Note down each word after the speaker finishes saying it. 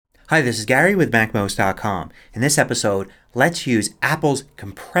Hi, this is Gary with MacMost.com. In this episode, let's use Apple's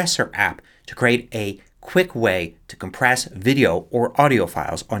Compressor app to create a quick way to compress video or audio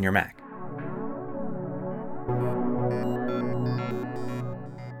files on your Mac.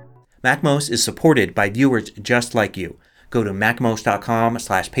 MacMost is supported by viewers just like you. Go to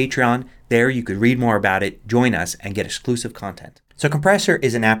MacMost.com/Patreon. There you could read more about it, join us, and get exclusive content. So Compressor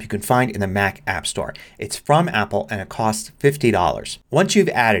is an app you can find in the Mac App Store. It's from Apple and it costs $50. Once you've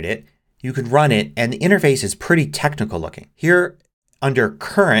added it, you can run it and the interface is pretty technical looking. Here under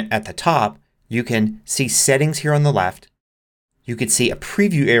Current at the top, you can see settings here on the left. You can see a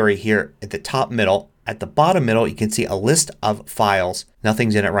preview area here at the top middle. At the bottom middle you can see a list of files.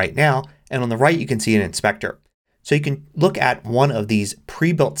 Nothing's in it right now. And on the right you can see an inspector. So you can look at one of these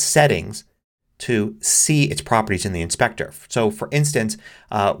pre-built settings to see its properties in the inspector. So for instance,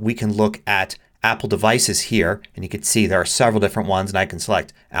 we can look at Apple devices here and you can see there are several different ones and I can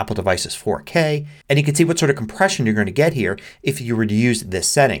select Apple devices 4K and you can see what sort of compression you're going to get here if you were to use this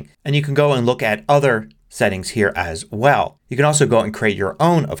setting. And you can go and look at other settings here as well. You can also go and create your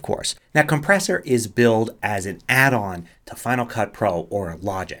own, of course. Now Compressor is billed as an add-on to Final Cut Pro or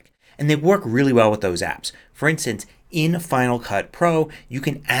Logic. And they work really well with those apps. For instance, in Final Cut Pro you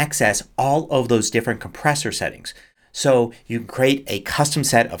can access all of those different compressor settings. So you can create a custom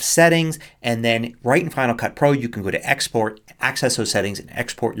set of settings and then right in Final Cut Pro you can go to Export, access those settings and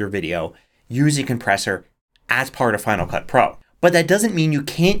export your video using Compressor as part of Final Cut Pro. But that doesn't mean you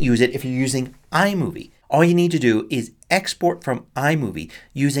can't use it if you're using iMovie. All you need to do is export from iMovie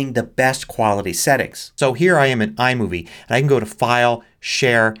using the best quality settings. So here I am in iMovie and I can go to File,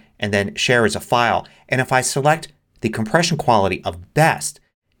 Share, and then Share as a file. And if I select the compression quality of Best,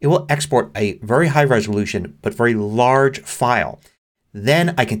 it will export a very high resolution but very large file.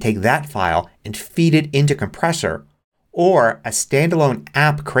 Then I can take that file and feed it into Compressor or a standalone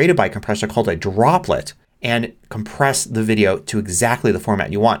app created by Compressor called a Droplet and compress the video to exactly the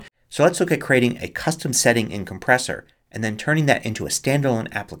format you want. So let's look at creating a custom setting in Compressor and then turning that into a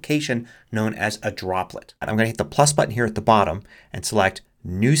standalone application known as a Droplet. I'm going to hit the plus button here at the bottom and select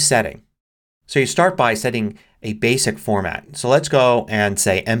New Setting. So you start by setting a basic format. So let's go and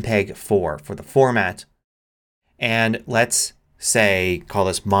say MPEG 4 for the format. And let's say call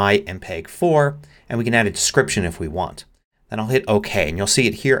this My MPEG 4 and we can add a description if we want. Then I'll hit OK and you'll see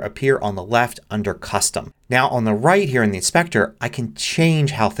it here appear on the left under Custom. Now on the right here in the inspector I can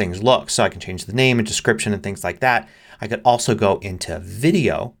change how things look. So I can change the name and description and things like that. I could also go into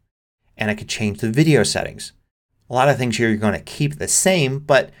Video and I could change the video settings. A lot of things here you're going to keep the same,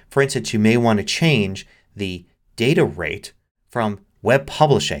 but for instance you may want to change the data rate from web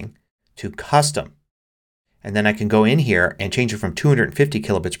publishing to custom. And then I can go in here and change it from 250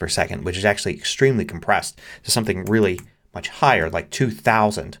 kilobits per second, which is actually extremely compressed, to something really much higher like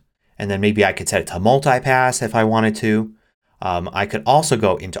 2000. And then maybe I could set it to multipass if I wanted to. I could also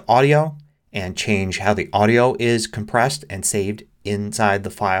go into audio and change how the audio is compressed and saved inside the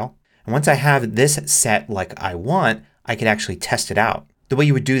file. And once I have this set like I want, I can actually test it out. The way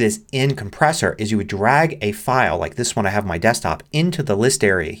you would do this in Compressor is you would drag a file like this one I have on my desktop into the list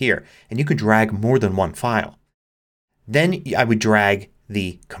area here. And you could drag more than one file. Then I would drag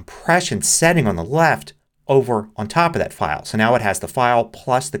the compression setting on the left over on top of that file. So now it has the file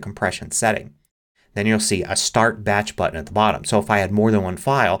plus the compression setting. Then you'll see a Start Batch button at the bottom. So if I had more than one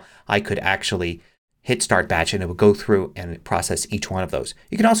file I could actually hit Start Batch and it would go through and process each one of those.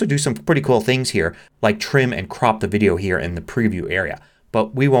 You can also do some pretty cool things here like trim and crop the video here in the preview area.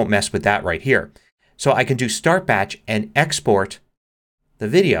 But we won't mess with that right here. So I can do Start Batch and export the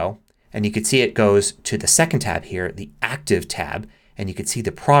video and you can see it goes to the second tab here, the Active tab, and you can see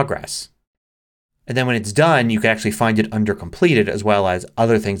the progress. And then when it's done you can actually find it under Completed as well as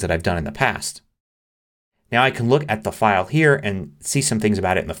other things that I've done in the past. Now I can look at the file here and see some things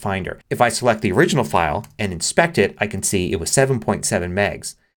about it in the Finder. If I select the original file and inspect it I can see it was 7.7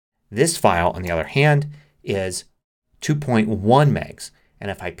 megs. This file on the other hand is 2.1 megs. And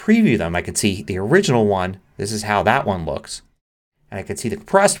if I preview them I can see the original one. This is how that one looks. And I can see the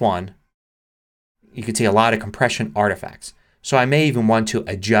compressed one. You can see a lot of compression artifacts. So I may even want to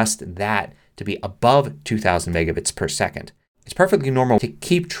adjust that to be above 2000 megabits per second. It's perfectly normal to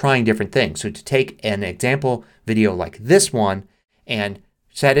keep trying different things. So to take an example video like this one and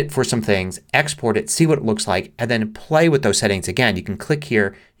set it for some things, export it, see what it looks like, and then play with those settings again. You can click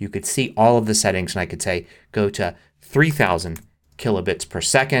here. You could see all of the settings and I could say go to 3000 kilobits per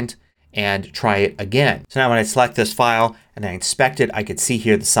second and try it again. So now when I select this file and I inspect it I could see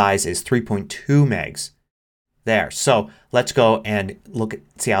here the size is 3.2 megs there. So let's go and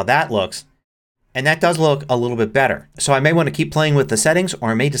see how that looks. And that does look a little bit better. So I may want to keep playing with the settings, or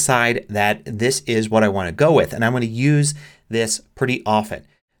I may decide that this is what I want to go with. And I'm going to use this pretty often.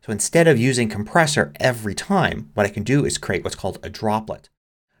 So instead of using Compressor every time, what I can do is create what's called a droplet.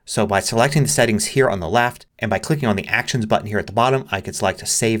 So by selecting the settings here on the left and by clicking on the Actions button here at the bottom, I could select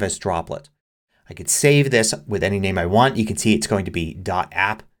Save as Droplet. I could save this with any name I want. You can see it's going to be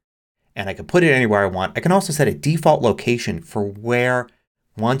 .app. And I can put it anywhere I want. I can also set a default location for where,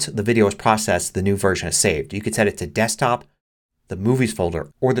 once the video is processed, the new version is saved. You could set it to Desktop, the Movies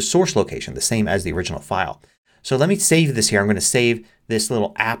folder, or the source location, the same as the original file. So let me save this here. I'm going to save this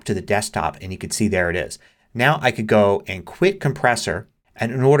little app to the desktop and you can see there it is. Now I could go and quit Compressor,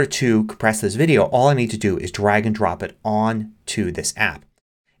 and in order to compress this video all I need to do is drag and drop it onto this app.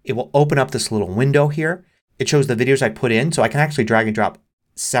 It will open up this little window here. It shows the videos I put in, so I can actually drag and drop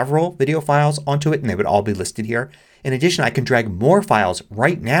several video files onto it and they would all be listed here. In addition, I can drag more files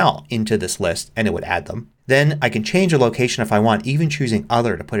right now into this list and it would add them. Then I can change a location if I want, even choosing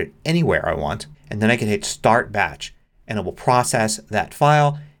Other to put it anywhere I want. And then I can hit Start Batch and it will process that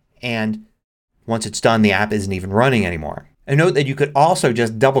file, and once it's done the app isn't even running anymore. And note that you could also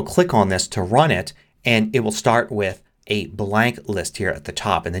just double click on this to run it and it will start with a blank list here at the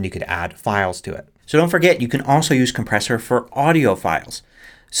top, and then you could add files to it. So don't forget, you can also use Compressor for audio files.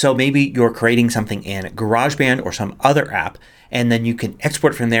 So maybe you're creating something in GarageBand or some other app, and then you can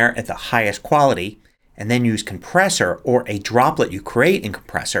export from there at the highest quality and then use Compressor or a droplet you create in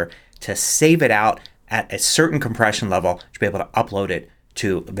Compressor to save it out at a certain compression level to be able to upload it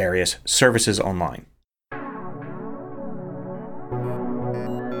to various services online.